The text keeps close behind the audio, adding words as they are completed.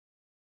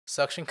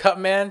Suction Cup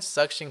Man?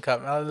 Suction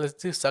Cup. Let's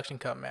do Suction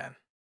Cup Man.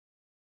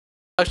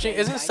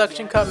 Isn't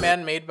Suction Cup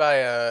Man made by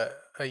a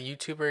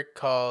YouTuber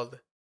called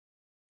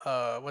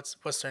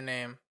what's their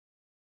name?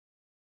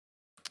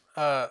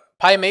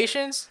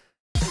 Pymations?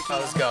 Oh,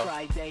 let's go.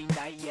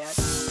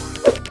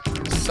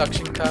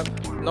 Suction Cup.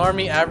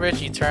 Normie,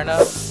 Average,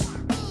 Eterna.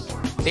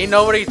 They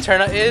know what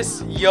Eterna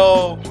is?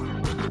 Yo.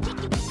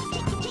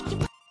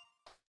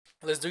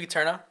 Let's do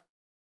Eterna.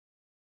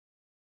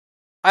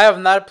 I have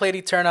not played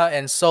Eterna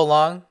in so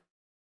long.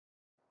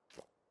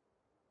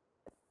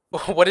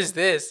 What is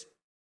this?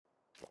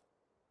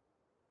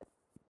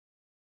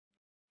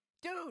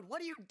 Dude,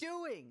 what are you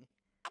doing?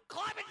 I'm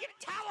climbing your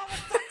tower with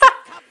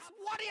Funkin cups.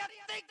 What do you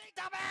think,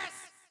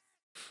 dumbass?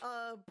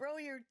 Bro,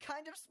 you're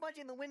kind of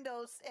smudging the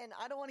windows, and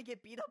I don't want to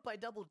get beat up by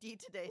Double D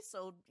today,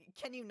 so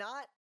can you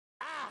not?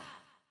 Ah,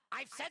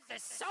 I've said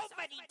this so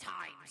many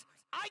times.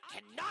 I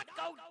cannot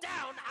go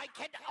down. I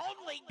can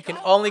only You can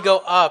only go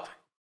up.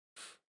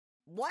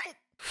 What?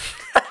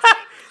 I'm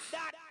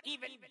not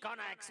even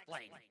gonna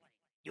explain.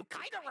 You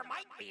kind of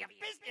remind me of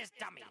Business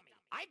Dummy.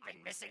 I've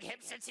been missing him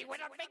since he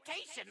went on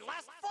vacation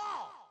last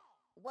fall.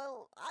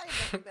 Well,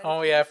 I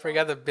Oh yeah, I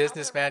forgot the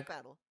businessman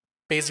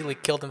basically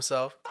killed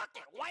himself. Fuck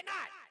it, why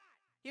not?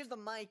 Here's the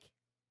mic.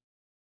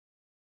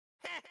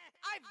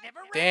 I've never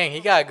Dang,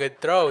 he got a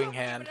good throwing I'll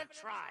hand. give it a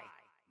try.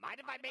 Mind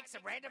if I make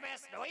some random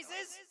ass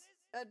noises?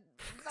 Not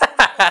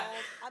at all.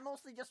 I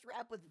mostly just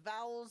rap with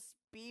vowels,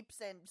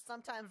 beeps, and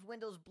sometimes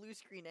Windows blue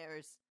screen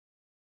errors.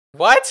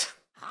 What?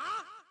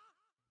 Huh?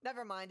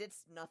 Never mind,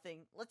 it's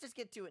nothing. Let's just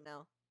get to it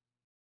now.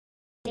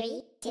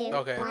 3, 2,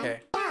 Okay, 1,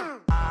 okay.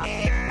 go!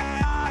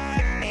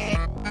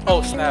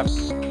 Oh snap.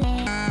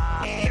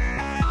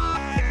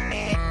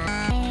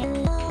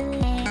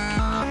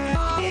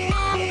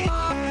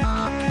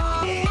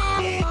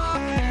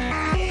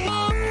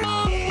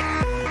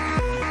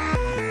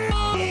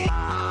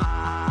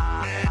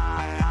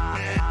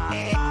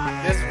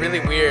 This is really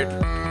weird.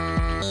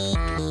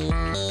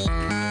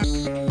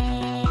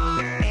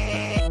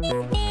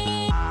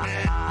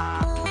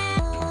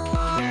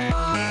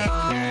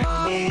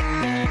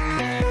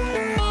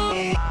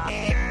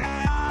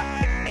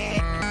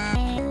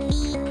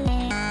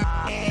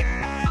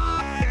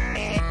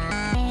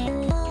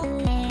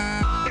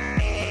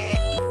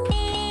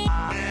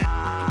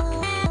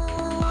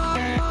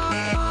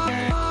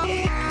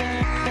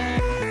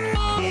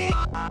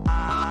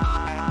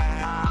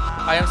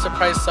 I am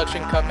surprised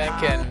Suction Cup Man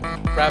can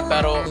rap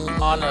battle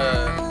on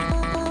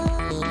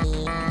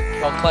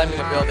while climbing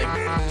a building.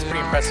 It's pretty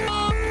impressive.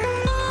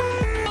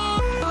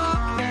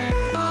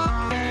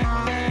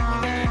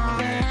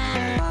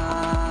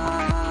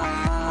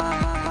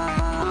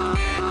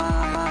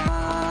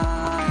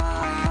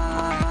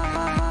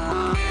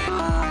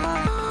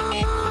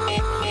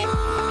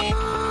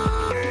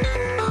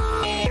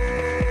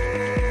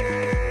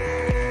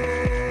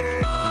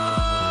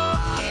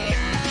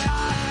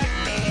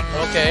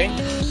 Okay.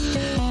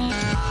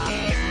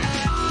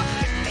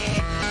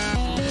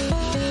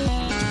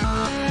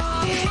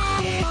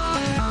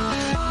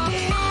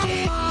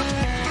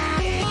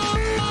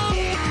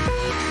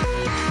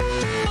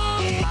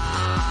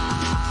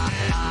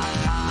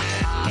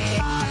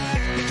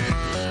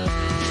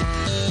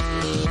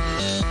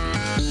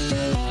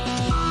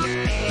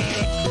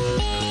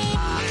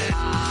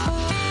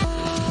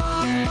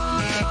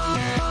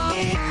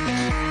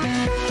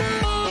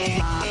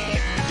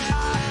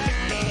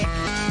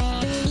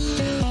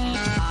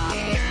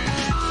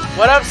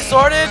 What up,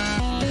 Sorted?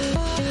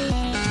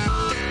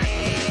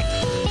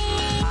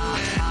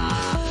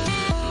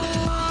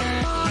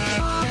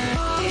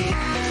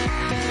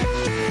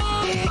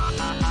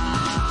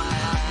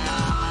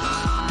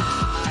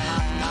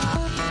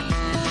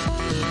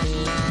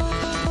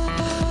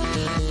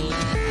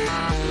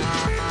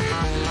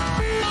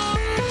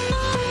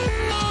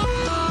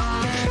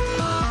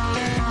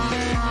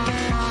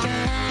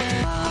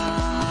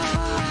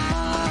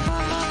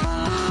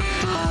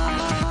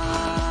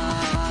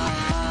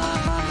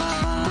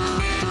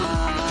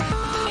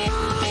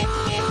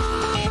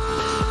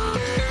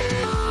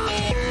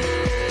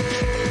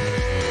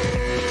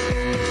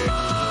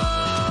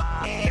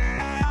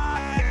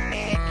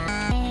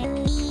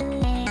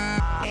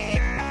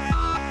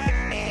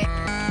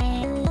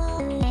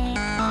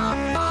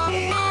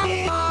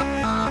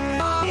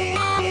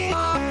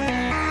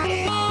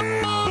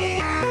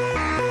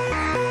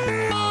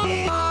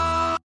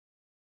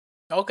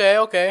 Okay,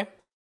 okay.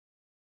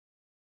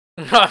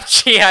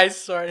 Gee, I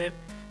sorted.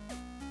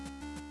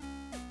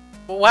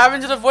 But what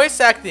happened to the voice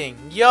acting?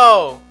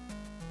 Yo!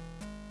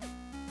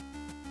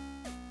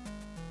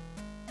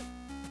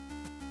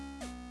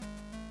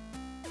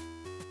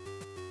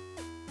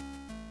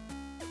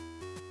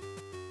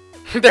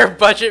 Their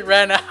budget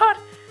ran out?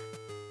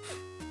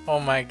 Oh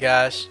my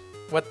gosh.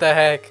 What the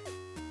heck?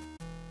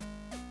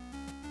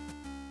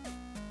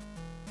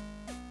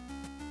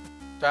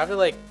 Do I have to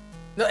like...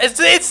 No,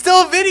 it's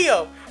still a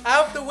video! I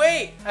have to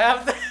wait! I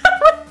have to...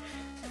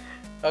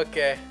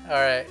 Okay,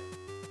 alright.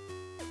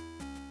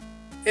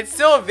 It's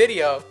still a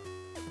video.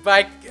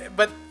 But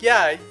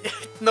yeah...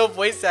 no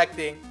voice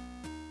acting.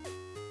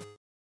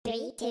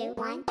 3, 2,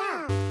 1, go.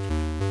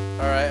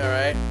 Alright,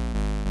 alright.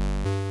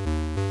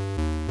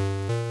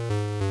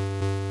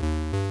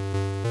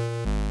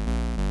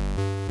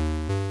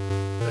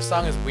 The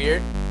song is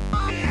weird.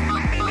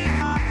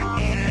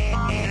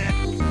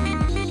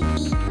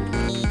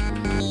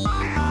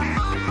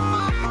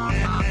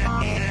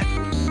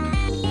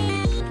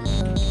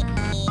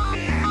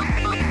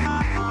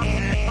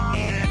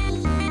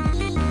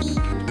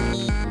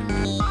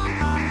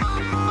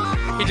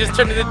 He just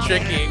turned into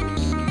Tricky.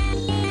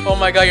 Oh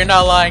my god, you're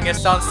not lying. It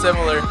sounds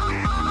similar.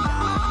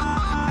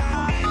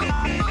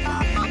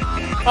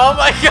 Oh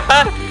my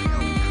god!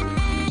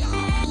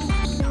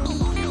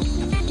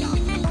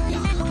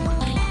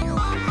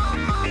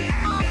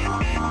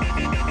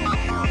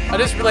 I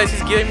just realized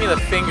he's giving me the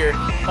finger.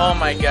 Oh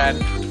my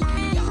god.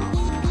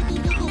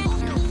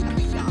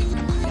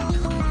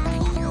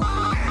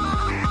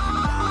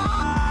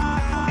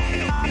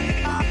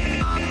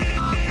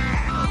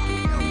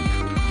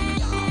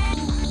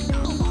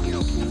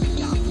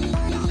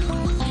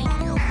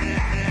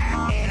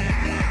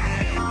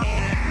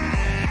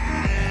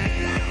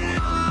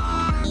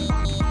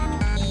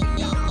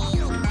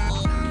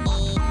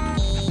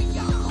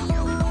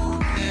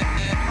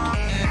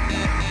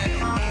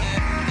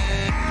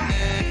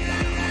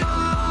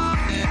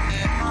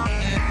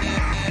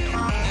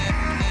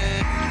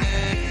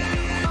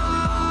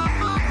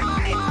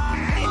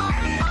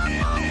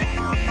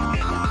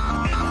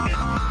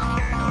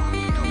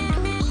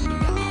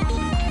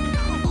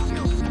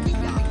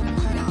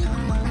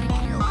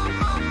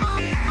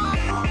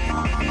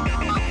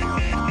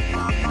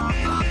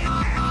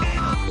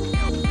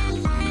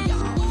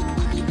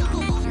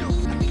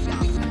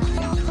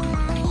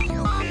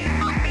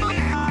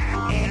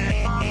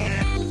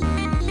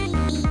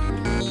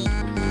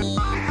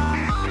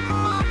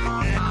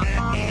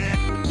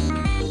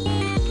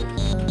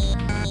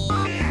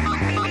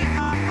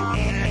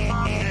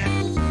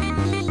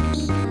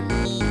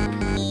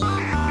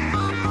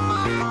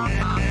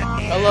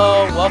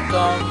 Hello,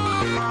 welcome.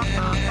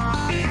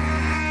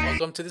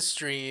 Welcome to the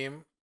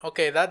stream.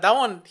 Okay, that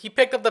one, he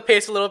picked up the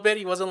pace a little bit.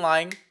 He wasn't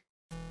lying.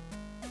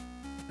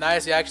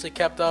 Nice, he actually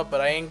kept up,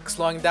 but I ain't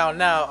slowing down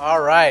now.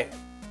 Alright.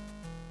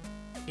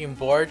 You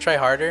bored? Try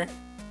harder.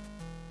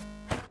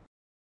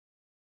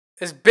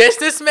 It's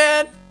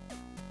businessman?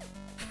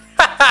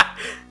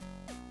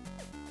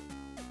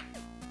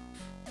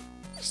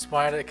 Just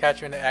wanted to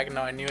catch you in the act.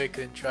 No, I knew I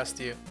couldn't trust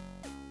you.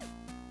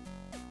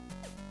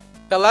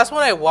 The last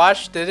one I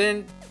watched,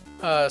 didn't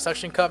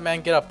Suction Cup Man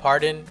get a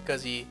pardon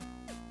because he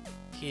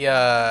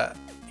got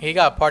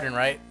a pardon,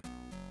 right?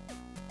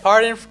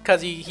 Pardon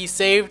because he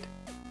saved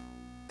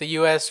the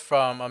U.S.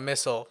 from a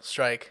missile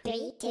strike.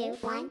 3, 2,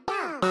 1,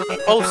 go.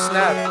 Oh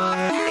snap!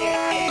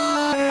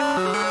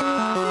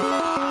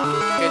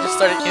 It just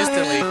started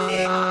instantly.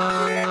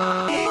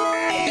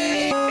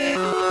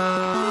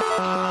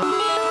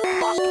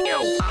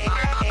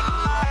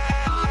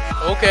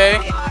 Okay.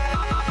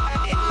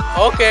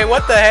 Okay,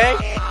 what the heck?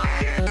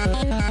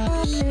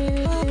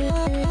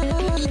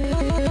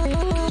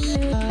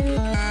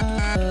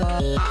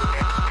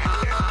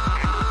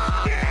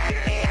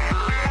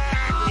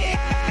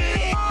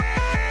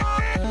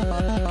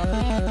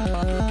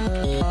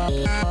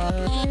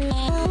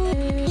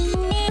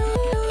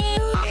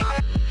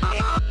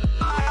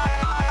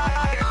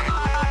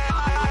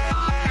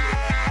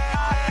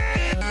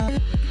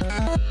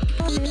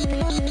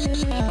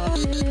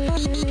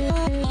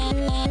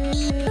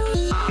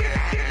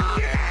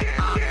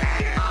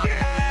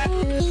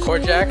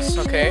 Chord jacks,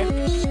 okay.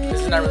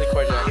 This is not really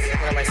chord jacks.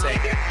 What am I saying?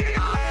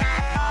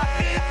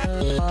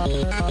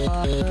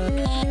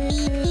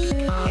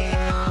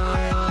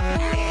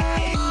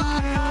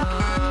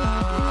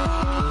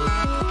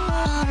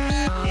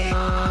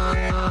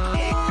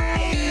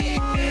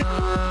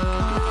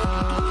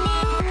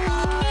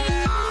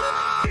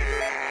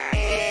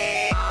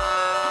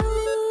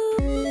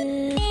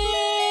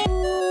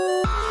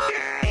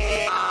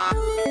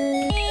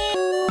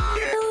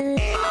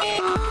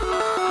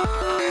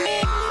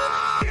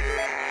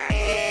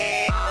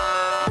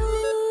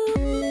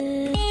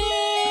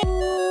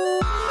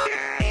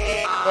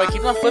 Bro, it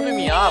keeps on flipping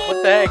me off.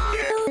 What the heck?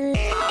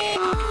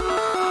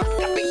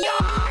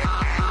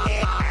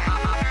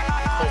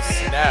 Oh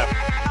snap.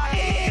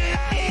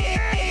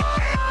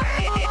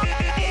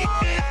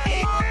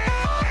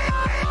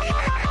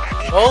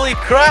 Holy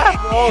crap!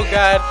 Oh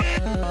god.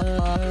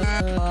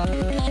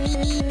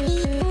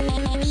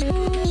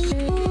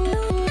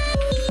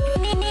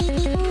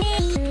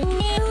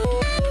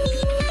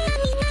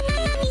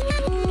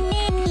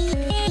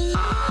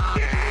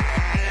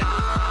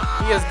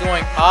 He is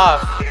going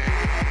off.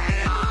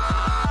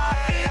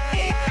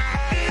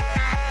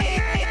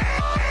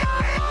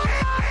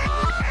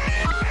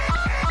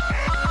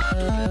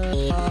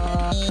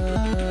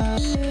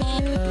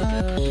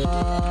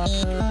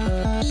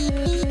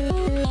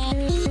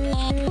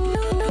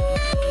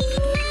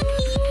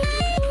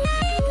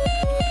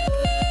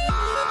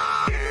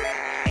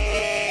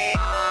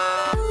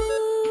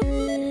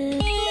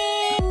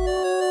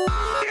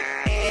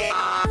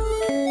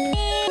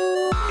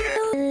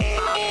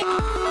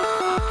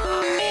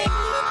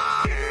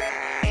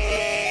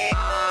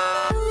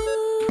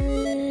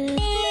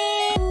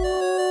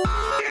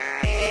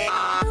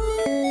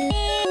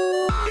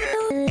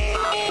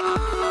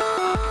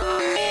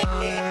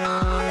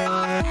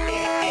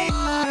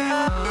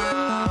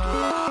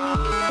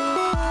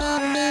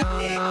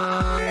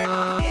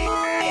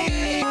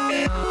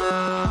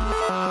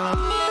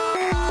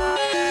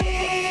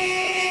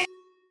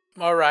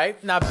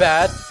 not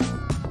bad.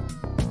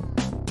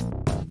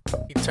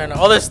 Eternal.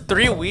 Oh, there's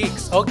 3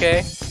 weeks.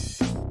 Okay.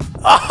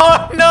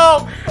 Oh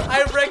no!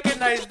 I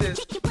recognize this.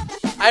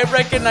 I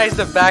recognize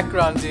the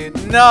background, dude.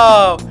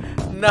 No,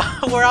 no,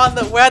 we're at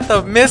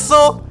the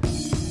missile.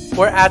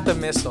 We're at the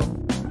missile.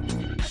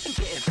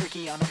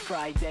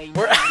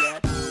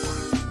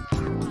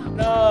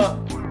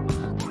 No.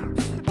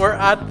 We're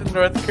at the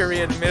North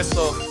Korean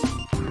missile.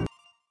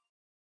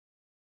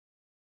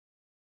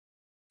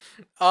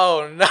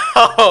 Oh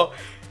no.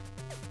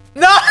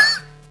 No.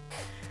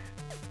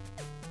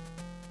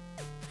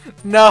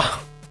 No.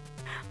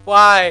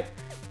 Why?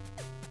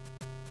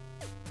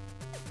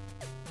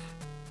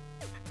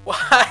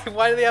 Why?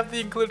 Why do they have to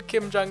include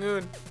Kim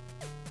Jong-un?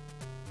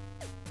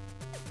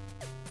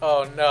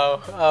 Oh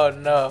no. Oh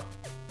no.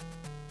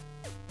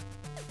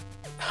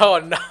 Oh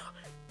no.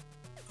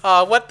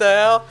 Oh, what the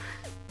hell?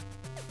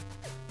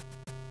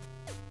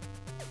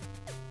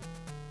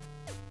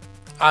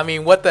 I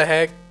mean, what the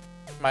heck?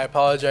 My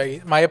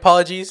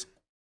apologies.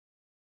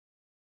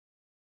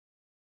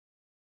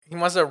 He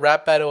wants a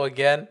rap battle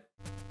again.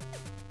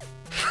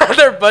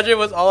 Their budget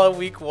was all on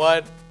week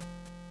 1.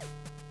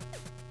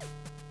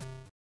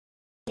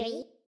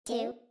 3,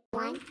 2,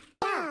 1,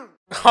 go!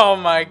 Oh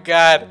my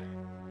god.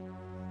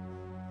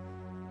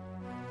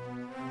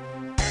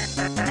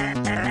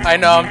 I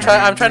know, I'm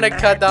trying to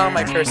cut down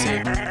my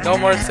cursing. No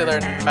more sailor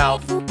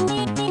mouth.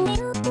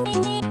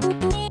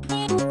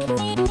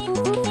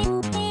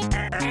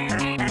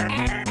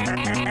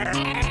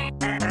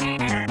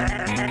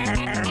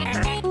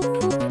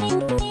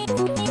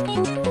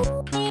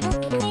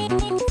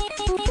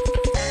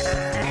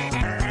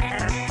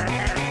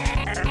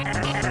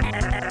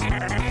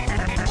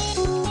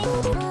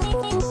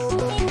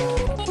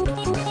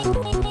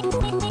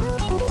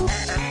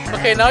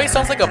 Okay, now he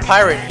sounds like a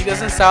pirate. He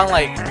doesn't sound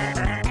like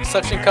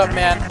Suction Cup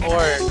Man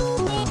or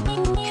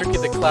Tricky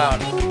the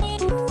Clown.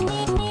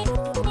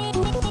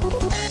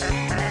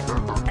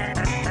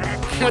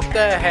 What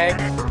the heck?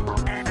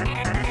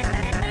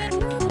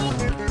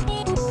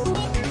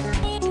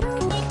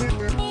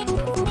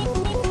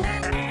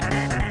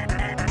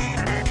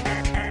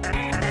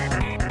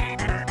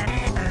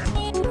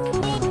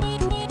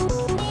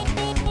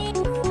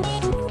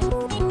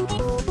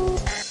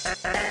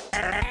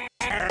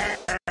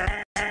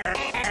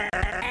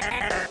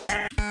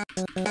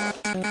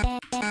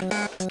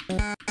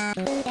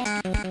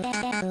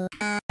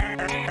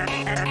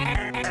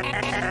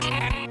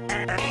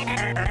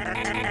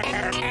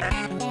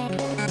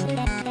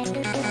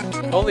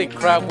 Holy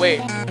crap, wait.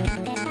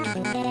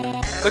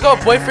 Look how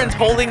boyfriend's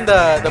holding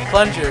the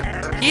plunger.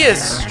 He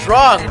is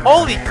strong.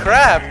 Holy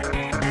crap.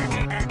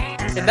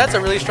 And that's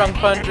a really strong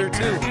plunger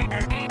too.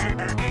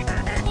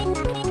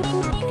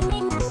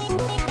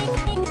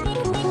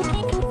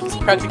 He's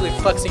practically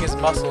flexing his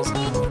muscles.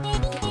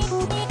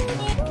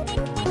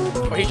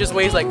 Or he just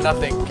weighs like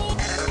nothing.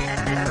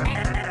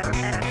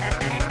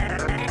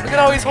 Look at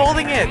how he's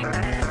holding it.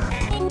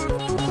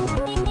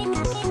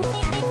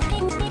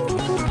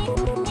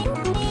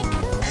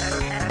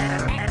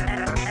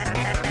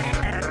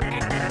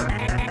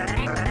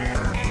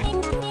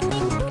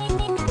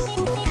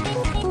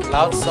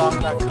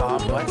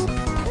 Loudsong.com, what?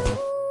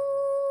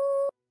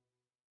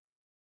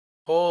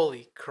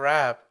 Holy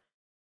crap.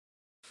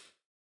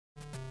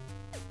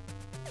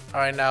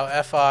 Alright, now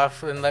F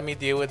off and let me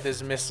deal with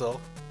this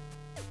missile.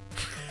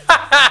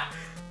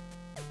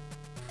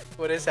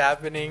 What is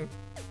happening?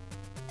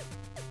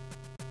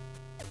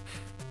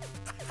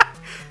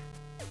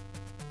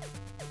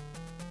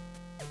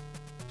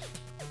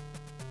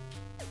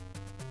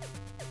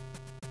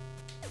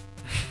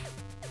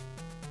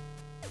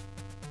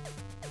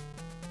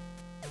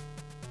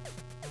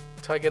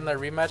 Till I get in that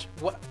rematch?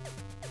 What?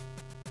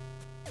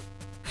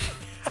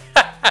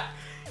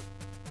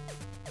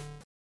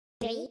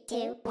 Three,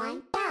 two,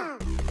 one, go!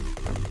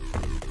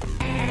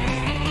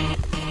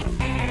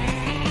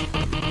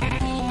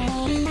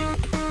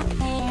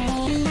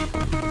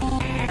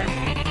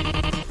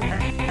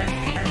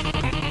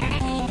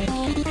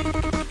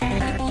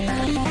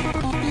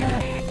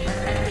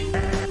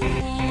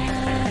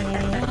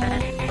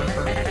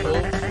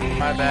 Oh,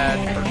 my bad.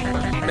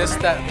 Missed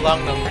that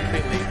lung note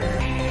completely.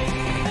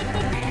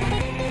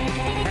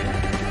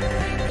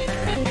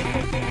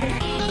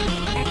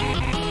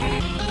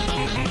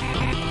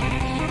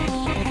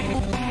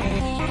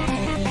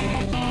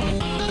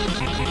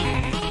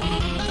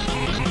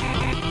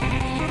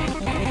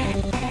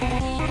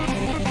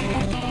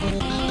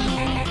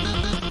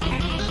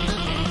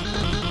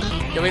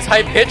 Yo, he's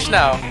high pitched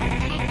now.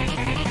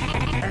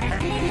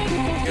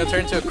 He's gonna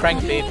turn into a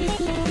crank baby.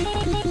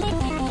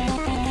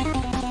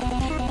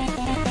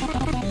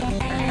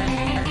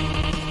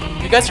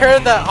 You guys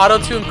heard the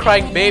auto-tune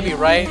crying baby,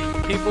 right?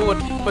 People would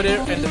put it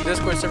in the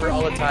Discord server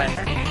all the time.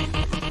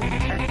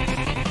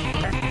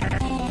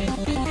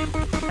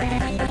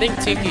 I think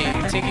Tinky,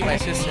 my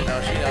sister,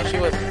 she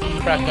would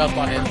crack up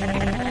on it.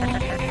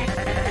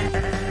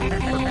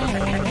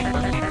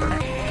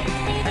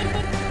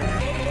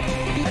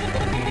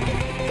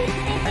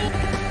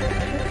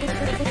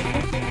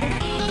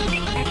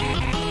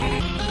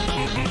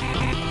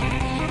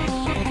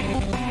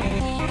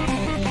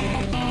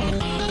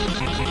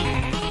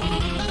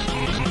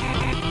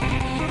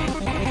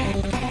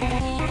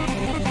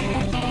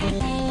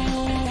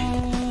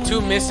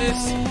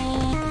 misses?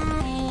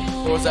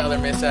 Where was that other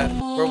miss at?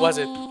 Where was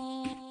it?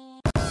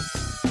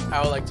 I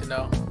would like to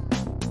know.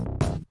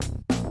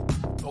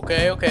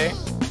 Okay, okay.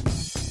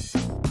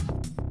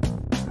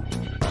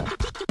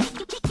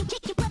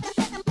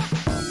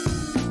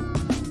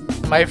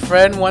 My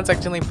friend once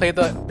accidentally played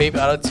the baby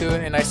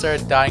auto-tune and I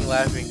started dying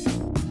laughing.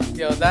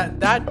 Yo,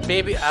 that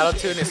baby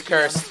auto-tune is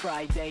cursed.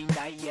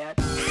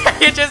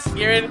 You just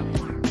hear it.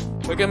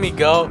 Look at me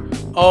go.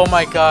 Oh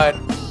my god.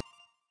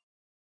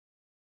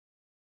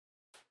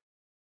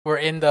 We're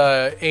in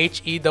the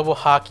HE double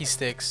hockey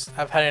sticks.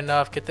 I've had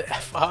enough. Get the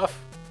F off.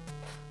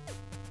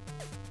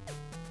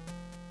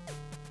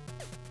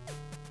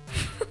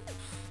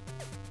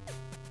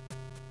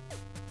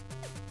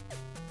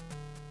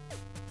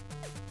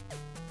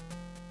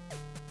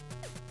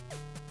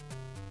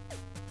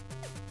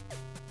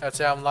 That's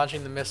how I'm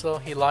launching the missile.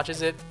 He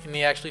launches it and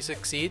he actually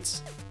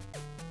succeeds.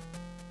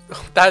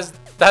 That's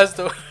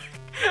the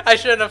I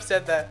shouldn't have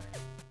said that.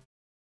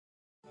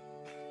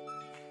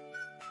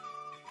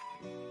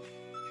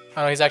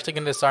 Oh, he's actually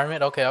gonna disarm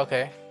it? Okay,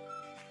 okay.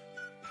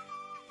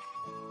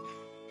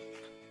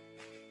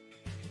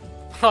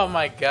 Oh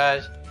my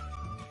gosh.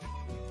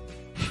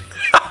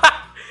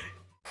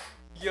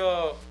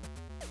 Yo.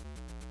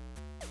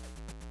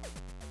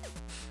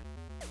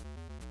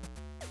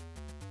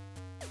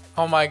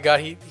 Oh my god,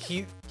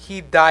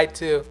 he died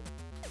too.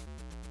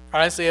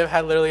 Honestly,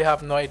 I literally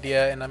have no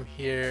idea and I'm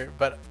here,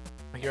 but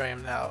here I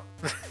am now.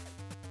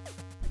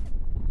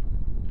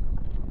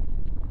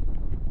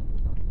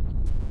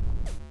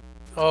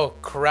 Oh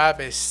crap,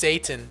 it's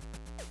Satan.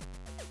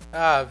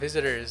 Ah,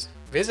 visitors.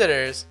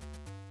 Visitors?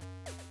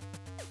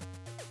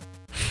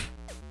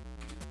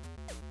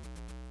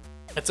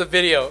 It's a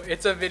video.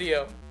 It's a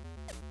video.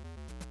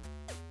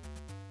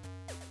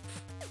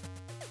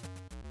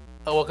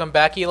 Oh, welcome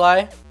back,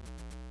 Eli.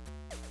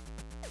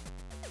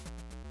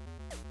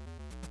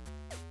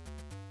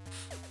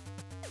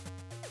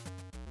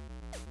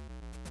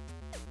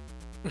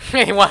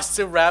 He wants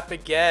to rap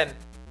again.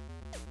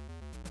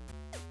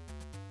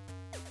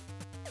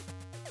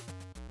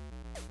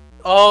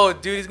 Oh,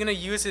 dude, he's gonna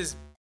use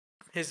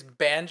his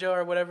banjo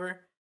or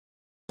whatever.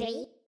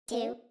 3,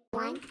 2,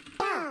 1,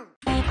 go!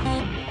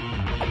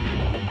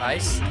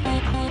 Nice.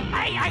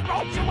 Hey, I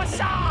wrote you a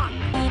song!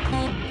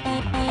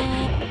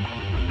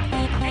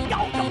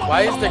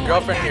 Why is the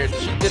girlfriend here?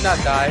 She did not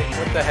die.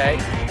 What the heck?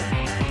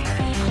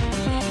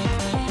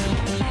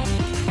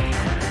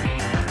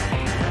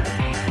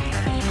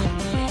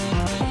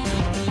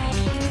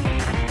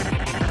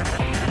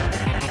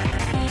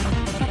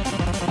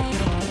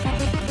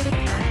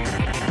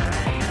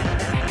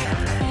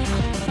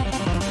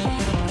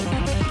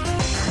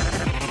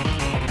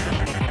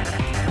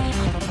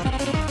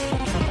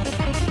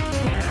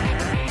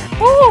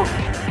 Woo!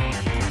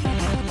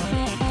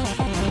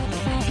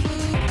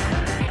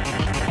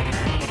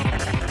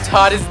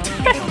 Todd is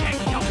dead.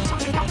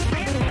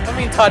 I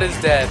mean, Todd is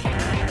dead.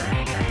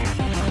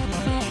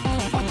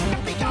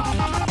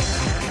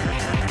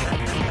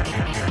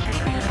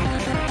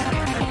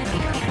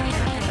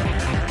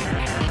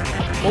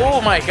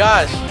 Oh my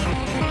gosh.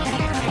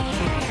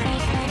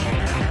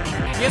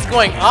 He is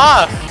going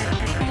off.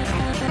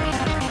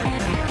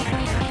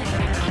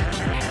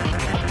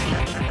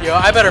 Yo,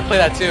 I better play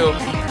that too.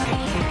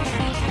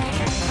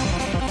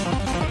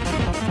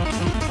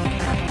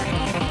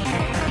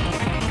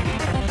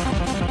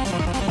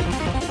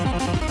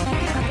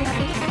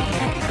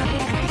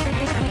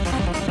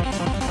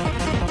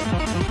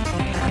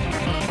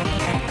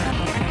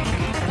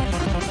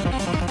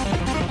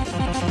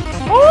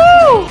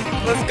 Woo!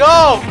 Let's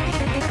go!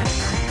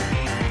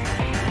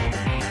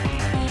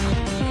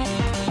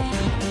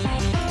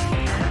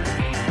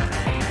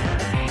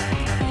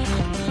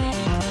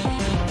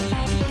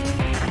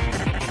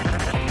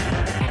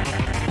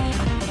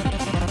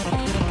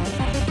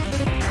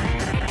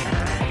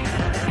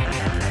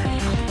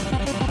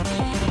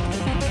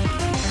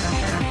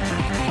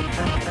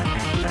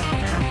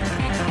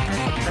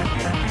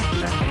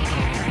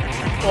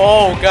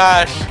 Oh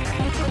gosh.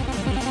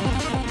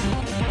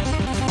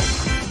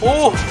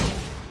 Oh!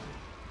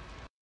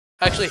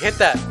 Actually hit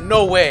that.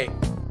 No way.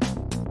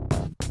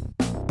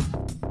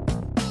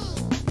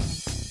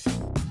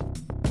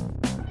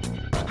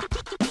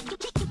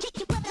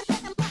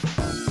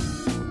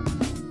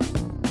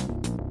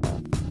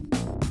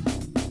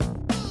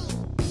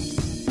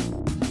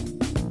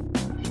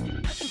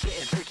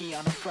 Getting tricky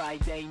on a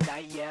Friday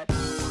night yet.